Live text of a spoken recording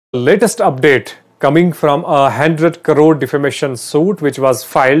Latest update coming from a 100 crore defamation suit which was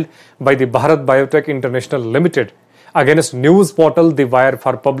filed by the Bharat Biotech International Limited against news portal The Wire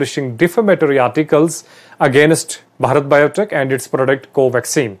for publishing defamatory articles against Bharat Biotech and its product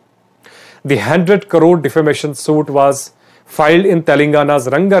COVAXIN. The 100 crore defamation suit was filed in Telangana's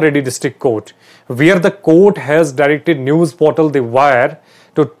Rangareddy District Court, where the court has directed news portal The Wire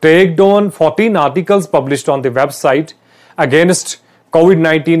to take down 14 articles published on the website against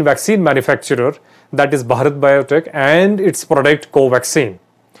COVID-19 vaccine manufacturer, that is Bharat Biotech, and its product COVAXIN.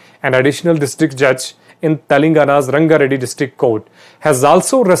 An additional district judge in Telangana's Rangareddy District Court has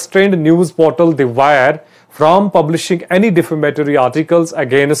also restrained news portal The Wire from publishing any defamatory articles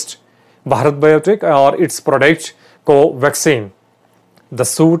against Bharat Biotech or its product COVAXIN. The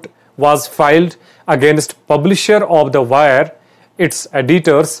suit was filed against publisher of The Wire, its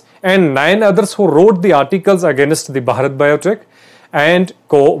editors, and 9 others who wrote the articles against the Bharat Biotech and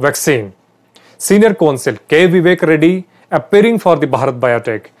COVAXIN. Senior counsel K. Vivek Reddy, appearing for the Bharat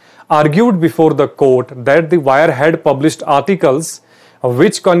Biotech, argued before the court that The Wire had published articles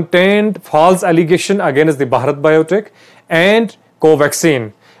which contained false allegations against the Bharat Biotech and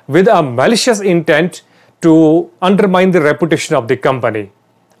COVAXIN with a malicious intent to undermine the reputation of the company.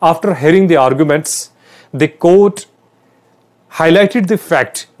 After hearing the arguments, the court highlighted the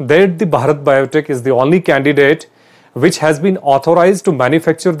fact that the Bharat Biotech is the only candidate which has been authorized to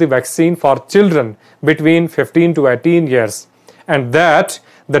manufacture the vaccine for children between 15 to 18 years, and that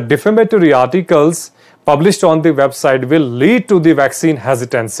the defamatory articles published on the website will lead to the vaccine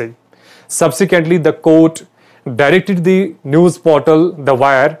hesitancy. Subsequently, the court directed the news portal The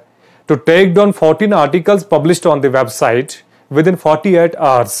Wire to take down 14 articles published on the website within 48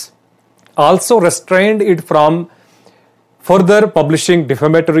 hours. Also restrained it from further publishing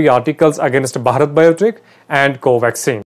defamatory articles against Bharat Biotech and COVAXIN.